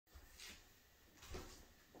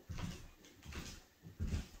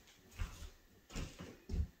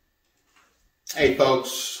Hey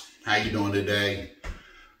folks, how you doing today?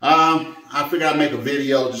 I figured I'd make a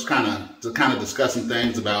video just kind of discussing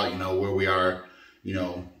things about where we are,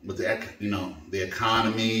 with the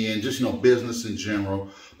economy and just business in general,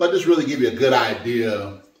 but just really give you a good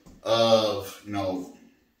idea of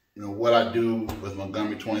what I do with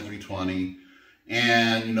Montgomery 2320,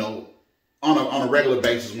 and on a regular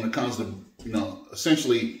basis when it comes to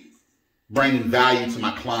essentially bringing value to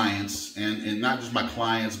my clients, and not just my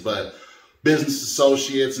clients but business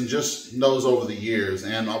associates and just those over the years.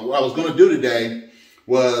 And what I was going to do today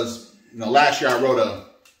was, last year I wrote a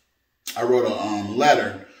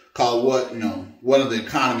letter called what in the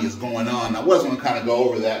economy is going on. I wasn't going to kind of go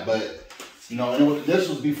over that, but this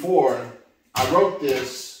was before I wrote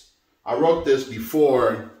this. I wrote this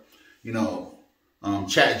before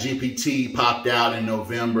Chat GPT popped out in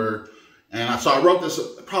November, and so I wrote this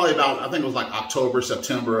probably about, I think it was like October,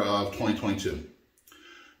 September of 2022.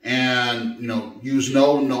 And use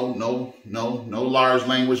no large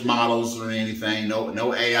language models or anything,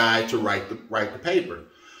 no AI to write the paper.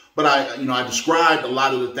 But I described a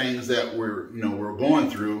lot of the things that we're going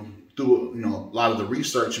through a lot of the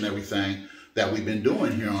research and everything that we've been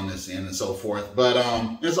doing here on this end and so forth. But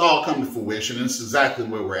it's all come to fruition, and it's exactly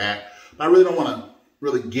where we're at. But I really don't want to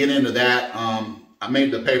really get into that. I made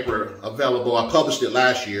the paper available. I published it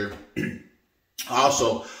last year. I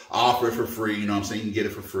also offer it for free, you can get it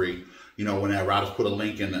for free, whenever. I'll just put a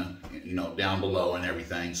link in the, down below and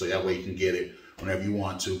everything, so that way you can get it whenever you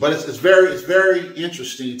want to. But it's very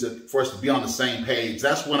interesting for us to be on the same page.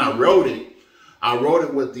 That's when I wrote it. I wrote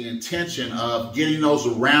it with the intention of getting those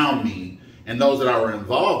around me and those that I were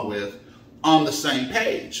involved with on the same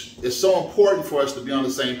page. It's so important for us to be on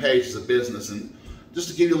the same page as a business. And just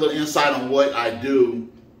to give you a little insight on what I do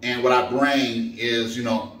and what I bring is,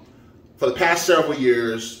 for the past several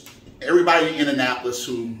years, everybody in Indianapolis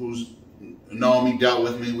who's known me, dealt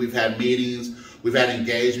with me, we've had meetings, we've had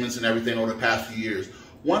engagements and everything over the past few years.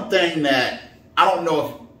 One thing that I don't know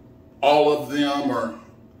if all of them or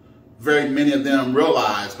very many of them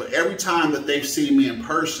realize, but every time that they've seen me in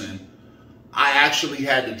person, I actually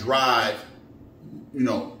had to drive,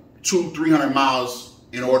 200-300 miles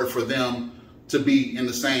in order for them to be in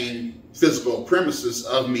the same physical premises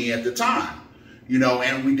of me at the time.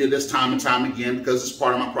 And we did this time and time again because it's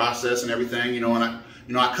part of my process and everything, and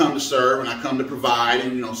I come to serve and I come to provide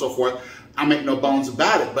and, so forth. I make no bones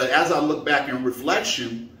about it. But as I look back in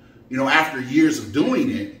reflection, after years of doing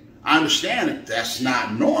it, I understand that that's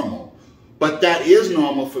not normal, but that is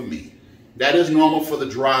normal for me. That is normal for the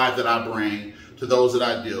drive that I bring to those that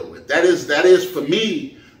I deal with. That is for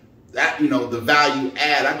me, that, the value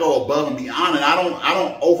add. I go above and beyond, and I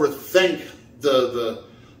don't overthink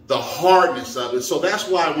the hardness of it. So that's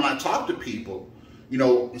why when I talk to people,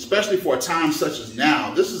 especially for a time such as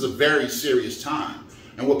now, this is a very serious time.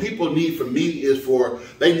 And what people need from me is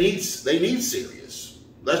they need serious.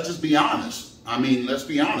 Let's just be honest. Let's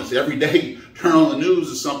be honest. Every day, turn on the news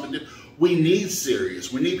is something that we need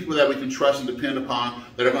serious. We need people that we can trust and depend upon,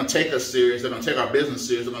 that are going to take us serious, they're going to take our business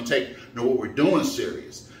serious, they're going to take what we're doing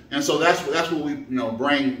serious. And so that's what we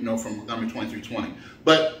bring from Montgomery 2320.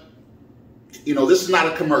 But this is not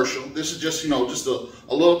a commercial. This is just, just a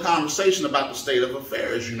little conversation about the state of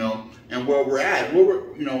affairs, and where we're at.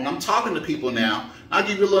 When I'm talking to people now, I'll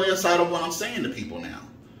give you a little insight on what I'm saying to people now.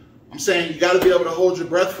 I'm saying you got to be able to hold your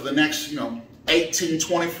breath for the next, 18,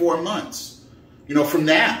 24 months, from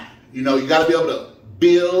now. You got to be able to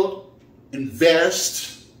build,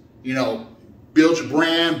 invest, build your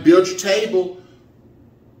brand, build your table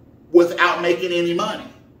without making any money.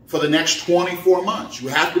 For the next 24 months, you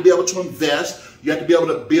have to be able to invest. You have to be able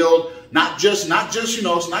to build, not just,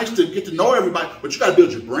 it's nice to get to know everybody, but you got to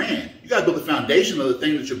build your brand. You got to build the foundation of the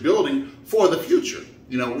thing that you're building for the future.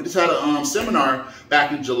 We just had a seminar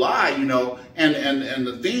back in July, and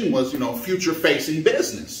the theme was, future-facing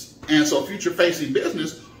business. And so future-facing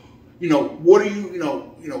business, what do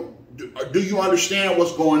do you understand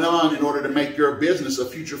what's going on in order to make your business a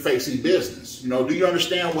future-facing business? Do you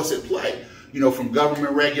understand what's at play? From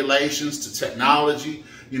government regulations to technology,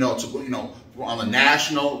 to, on the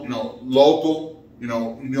national, local,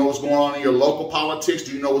 what's going on in your local politics?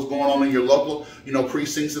 Do you know what's going on in your local,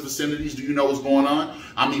 precincts and vicinities? Do you know what's going on?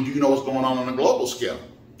 Do you know what's going on a global scale?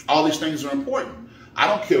 All these things are important. I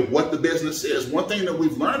don't care what the business is. One thing that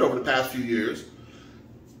we've learned over the past few years,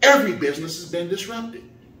 every business has been disrupted.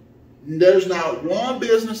 There's not one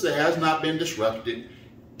business that has not been disrupted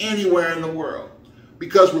anywhere in the world,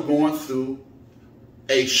 because we're going through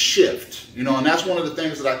a shift, and that's one of the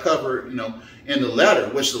things that I cover, in the letter,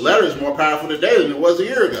 which the letter is more powerful today than it was a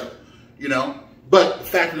year ago, But the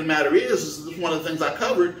fact of the matter is this is one of the things I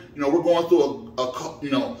covered. You know, we're going through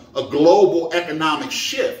a global economic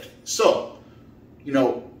shift. So, you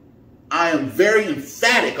know, I am very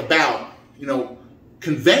emphatic about, you know,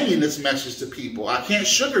 conveying this message to people. I can't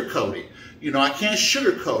sugarcoat it. You know, I can't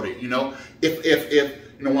sugarcoat it. You know, if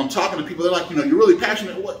you know, when I'm talking to people, they're like, you know, you're really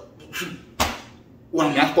passionate. What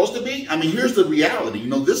am I supposed to be? I mean, here's the reality. You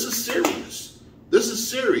know, this is serious. This is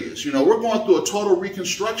serious. You know, we're going through a total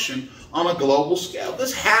reconstruction on a global scale.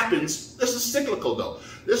 This happens. This is cyclical, though.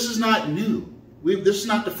 This is not new. This is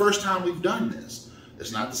not the first time we've done this.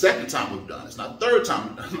 It's not the second time we've done it. It's not the third time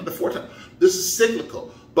we've done it. It's not the fourth time. This is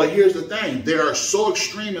cyclical. But here's the thing. They are so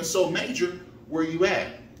extreme and so major. Where are you at?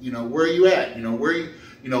 You know, where are you at? You know, where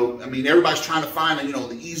you know, I mean, everybody's trying to find, you know,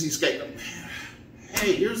 the easy escape.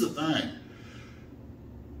 Hey, here's the thing.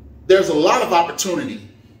 There's a lot of opportunity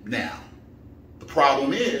now. The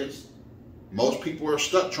problem is most people are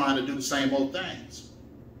stuck trying to do the same old things,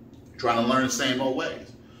 trying to learn the same old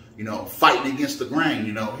ways, you know, fighting against the grain.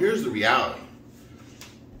 You know, here's the reality.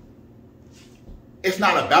 It's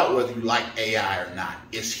not about whether you like AI or not.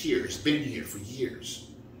 It's here. It's been here for years.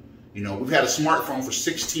 You know, we've had a smartphone for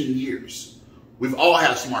 16 years. We've all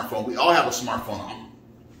had a smartphone. We all have a smartphone. I'm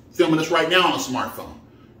filming this right now on a smartphone.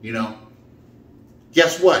 You know,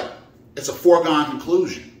 guess what? It's a foregone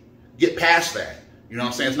conclusion. Get past that. You know what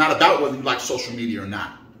I'm saying? It's not about whether you like social media or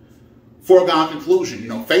not. Foregone conclusion. You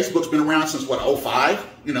know, Facebook's been around since what, 05?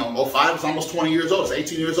 You know, 05 is almost 20 years old. It's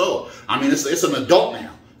 18 years old. I mean, it's an adult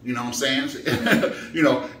now. You know what I'm saying? You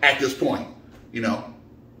know, at this point, you know,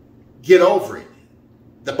 get over it.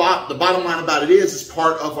 The bottom line about it is it's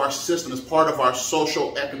part of our system. It's part of our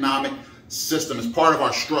social economic system. It's part of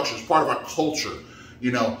our structure. It's part of our culture.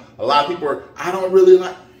 You know, a lot of people are, I don't really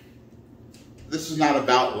like. This is not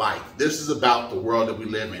about life. This is about the world that we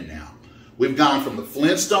live in now. We've gone from the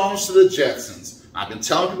Flintstones to the Jetsons. I've been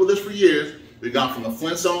telling people this for years. We've gone from the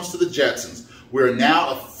Flintstones to the Jetsons. We're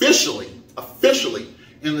now officially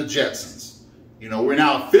in the Jetsons. You know, we're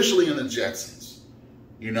now officially in the Jetsons.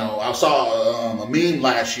 You know, I saw a meme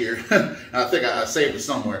last year. I think I saved it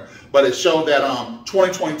somewhere. But it showed that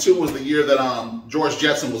 2022 was the year that George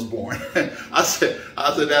Jetson was born. I said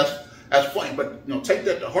that's funny. But, you know, take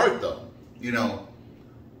that to heart, though. You know,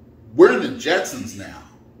 we're in the Jetsons now.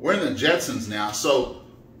 We're in the Jetsons now. So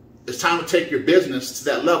it's time to take your business to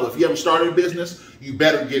that level. If you haven't started a business, you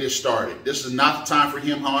better get it started. This is not the time for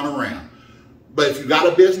him hawing around. But if you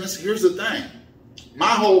got a business, here's the thing. My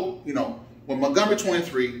whole, you know, with Montgomery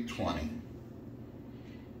 2320,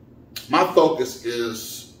 my focus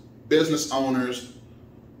is business owners,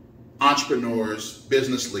 entrepreneurs,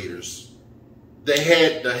 business leaders. The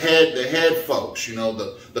head folks, you know,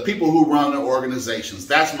 the people who run the organizations.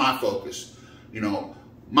 That's my focus. You know,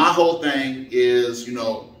 my whole thing is, you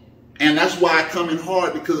know, and that's why I come in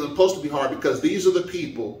hard, because it's supposed to be hard, because these are the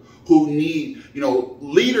people who need, you know,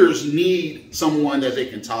 leaders need someone that they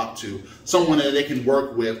can talk to, someone that they can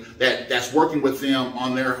work with, that's working with them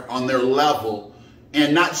on their level,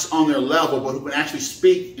 and not just on their level, but who can actually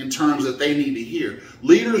speak in terms that they need to hear.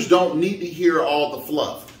 Leaders don't need to hear all the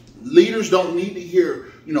fluff. Leaders don't need to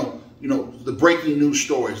hear, you know, the breaking news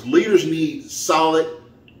stories. Leaders need solid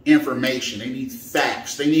information. They need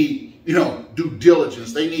facts. They need, you know, due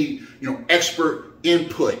diligence. They need, you know, expert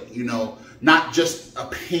input, you know, not just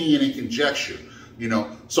opinion and conjecture, you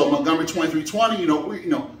know. So Montgomery 2320, you know,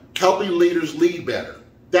 we're helping leaders lead better.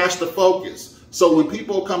 That's the focus. So when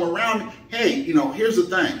people come around me, hey, you know, here's the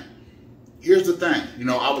thing. Here's the thing. You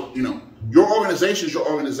know, your organization is your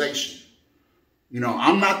organization. You know,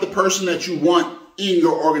 I'm not the person that you want in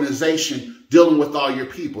your organization dealing with all your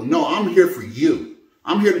people. No, I'm here for you.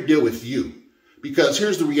 I'm here to deal with you. Because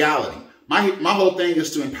here's the reality. My whole thing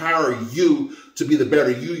is to empower you to be the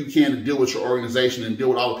better you can to deal with your organization and deal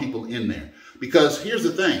with all the people in there. Because here's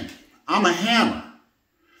the thing. I'm a hammer.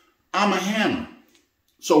 I'm a hammer.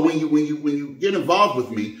 So when you get involved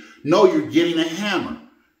with me, know you're getting a hammer.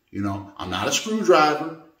 You know, I'm not a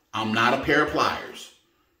screwdriver. I'm not a pair of pliers.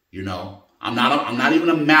 You know, I'm not even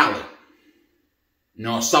a mallet. You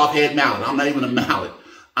know, a soft head mallet. I'm not even a mallet.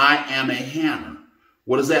 I am a hammer.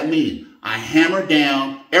 What does that mean? I hammer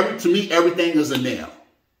down. To me, everything is a nail.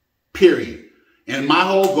 Period. And my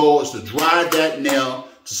whole goal is to drive that nail,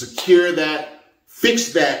 to secure that,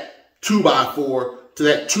 fix that 2x4 to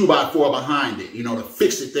that 2x4 behind it. You know, to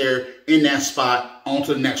fix it there in that spot, on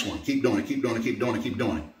to the next one. Keep doing it, keep doing it, keep doing it, keep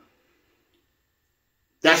doing it.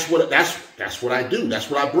 That's what I do. That's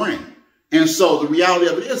what I bring. And so the reality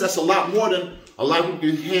of it is that's a lot more than a lot of people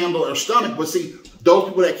can handle their stomach. But see, those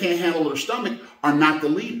people that can't handle their stomach are not the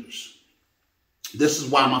leaders. This is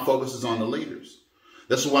why my focus is on the leaders.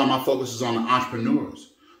 This is why my focus is on the entrepreneurs.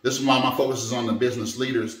 This is why my focus is on the business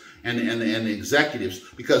leaders and the executives,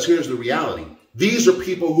 because here's the reality. These are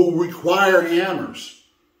people who require hammers.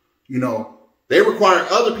 You know, they require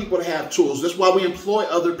other people to have tools. That's why we employ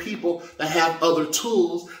other people that have other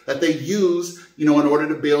tools that they use, you know, in order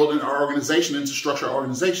to build our organization and to structure our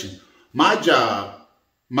organization. My job,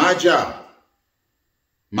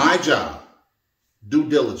 due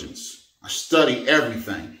diligence. I study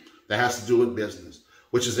everything that has to do with business,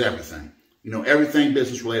 which is everything. You know, everything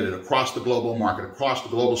business related across the global market, across the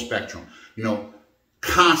global spectrum, you know,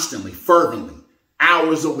 constantly, fervently,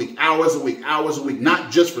 hours a week,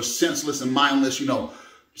 not just for senseless and mindless, you know,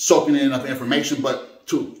 soaking in enough information, but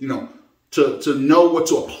to, you know, to know what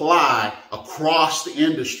to apply across the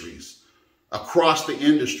industries,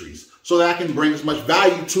 so that I can bring as much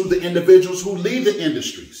value to the individuals who lead the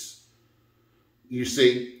industries. You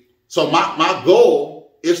see, so my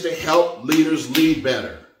goal is to help leaders lead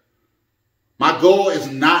better. My goal is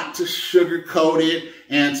not to sugarcoat it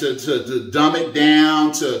and to dumb it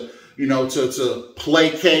down, to, you know, to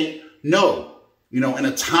placate. No, you know, in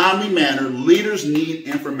a timely manner, leaders need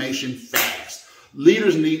information fast.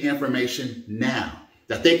 Leaders need information now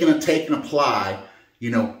that they can take and apply,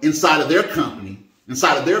 you know, inside of their company,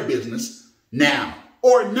 inside of their business now,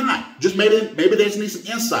 or not. Just maybe they just need some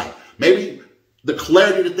insight. Maybe the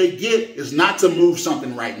clarity that they get is not to move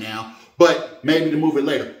something right now, but maybe to move it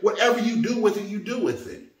later. Whatever you do with it, you do with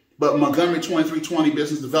it. But Montgomery 2320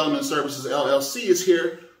 Business Development Services LLC is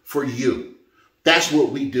here for you. That's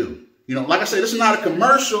what we do. You know, like I said, this is not a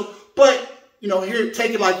commercial, but, you know, here,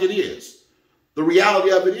 take it like it is. The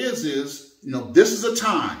reality of it is, you know, this is a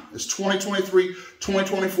time. It's 2023,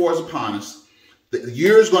 2024 is upon us. The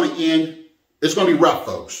year is going to end. It's going to be rough,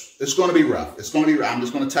 folks. It's going to be rough. It's going to be rough. I'm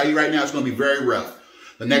just going to tell you right now, it's going to be very rough.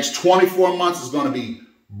 The next 24 months is going to be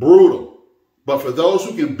brutal. But for those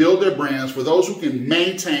who can build their brands, for those who can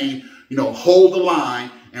maintain, you know, hold the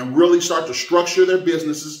line and really start to structure their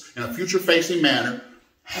businesses in a future-facing manner,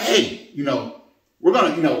 hey, you know, we're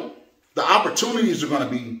going to, you know, the opportunities are going to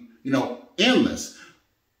be, you know, endless.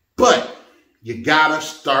 But you got to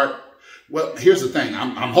start. Well, here's the thing.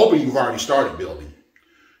 I'm hoping you've already started building.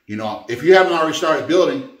 You know, if you haven't already started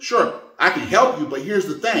building, sure, I can help you. But here's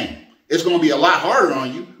the thing. It's going to be a lot harder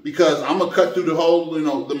on you, because I'm going to cut through the whole, you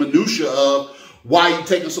know, the minutia of why you're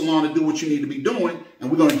taking so long to do what you need to be doing.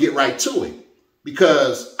 And we're going to get right to it,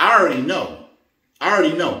 because I already know.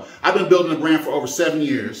 I've been building a brand for over 7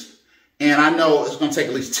 years, and I know it's going to take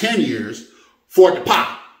at least 10 years for it to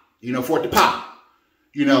pop, you know,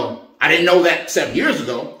 You know, I didn't know that 7 years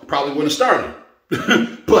ago. I probably wouldn't have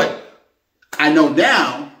started. But I know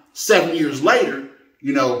now, 7 years later,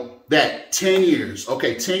 you know, that 10 years,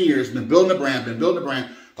 okay, 10 years, been building a brand.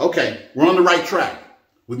 Okay, we're on the right track.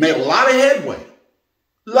 We've made a lot of headway,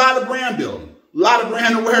 a lot of brand building, a lot of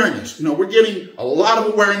brand awareness. You know, we're getting a lot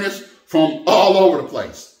of awareness from all over the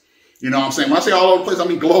place. You know what I'm saying? When I say all over the place, I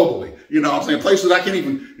mean globally. You know what I'm saying? Places I can't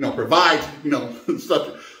even, you know, provide, you know,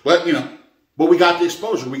 stuff. But, you know, but we got the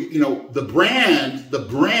exposure. We, you know, the brand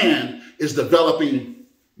is developing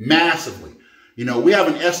massively. You know, we have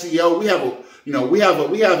an SEO, we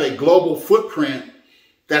have a global footprint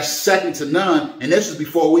that's second to none. And this is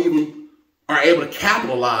before we even are able to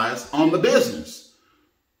capitalize on the business.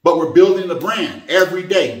 But we're building the brand every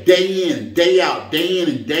day, day in, day out, day in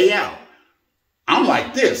and day out. I'm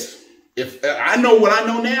like this. If I know what I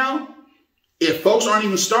know now, if folks aren't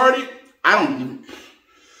even started, I don't even,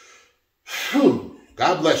 whew,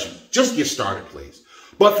 God bless you. Just get started, please.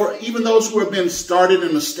 But for even those who have been started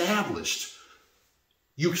and established,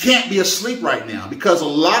 you can't be asleep right now, because a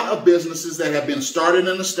lot of businesses that have been started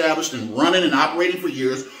and established and running and operating for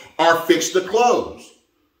years are fixed to close.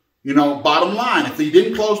 You know, bottom line, if they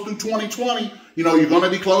didn't close through 2020, you know, you're going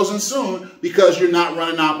to be closing soon because you're not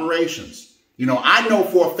running operations. You know, I know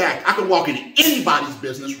for a fact I can walk into anybody's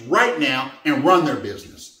business right now and run their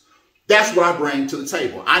business. That's what I bring to the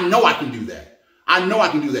table. I know I can do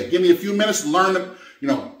that. Give me a few minutes to learn, you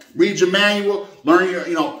know, read your manual, learn your,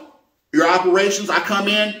 you know, your operations. I come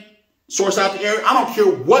in, source out the area. I don't care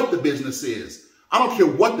what the business is. I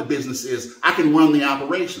can run the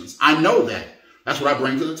operations. I know that. That's what I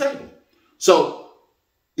bring to the table. So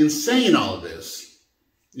in saying all of this,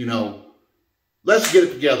 you know, let's get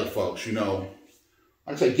it together, folks. You know,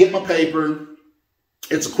 like I say, get my paper.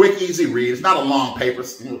 It's a quick, easy read. It's not a long paper.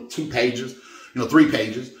 It's, you know, 2 pages, you know, 3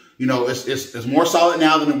 pages. You know, it's more solid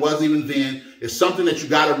now than it was even then. It's something that you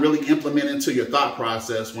got to really implement into your thought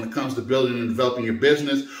process when it comes to building and developing your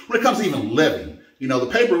business, when it comes to even living. You know,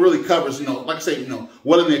 the paper really covers, you know, like I say, you know,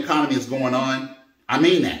 what in the economy is going on. I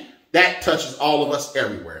mean that. That touches all of us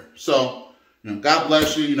everywhere. So, You know, God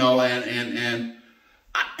bless you, you know, and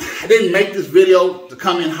I didn't make this video to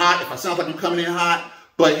come in hot, if I sound like I'm coming in hot,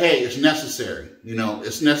 but hey, it's necessary. You know,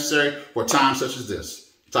 it's necessary for times such as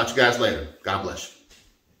this. Talk to you guys later. God bless you.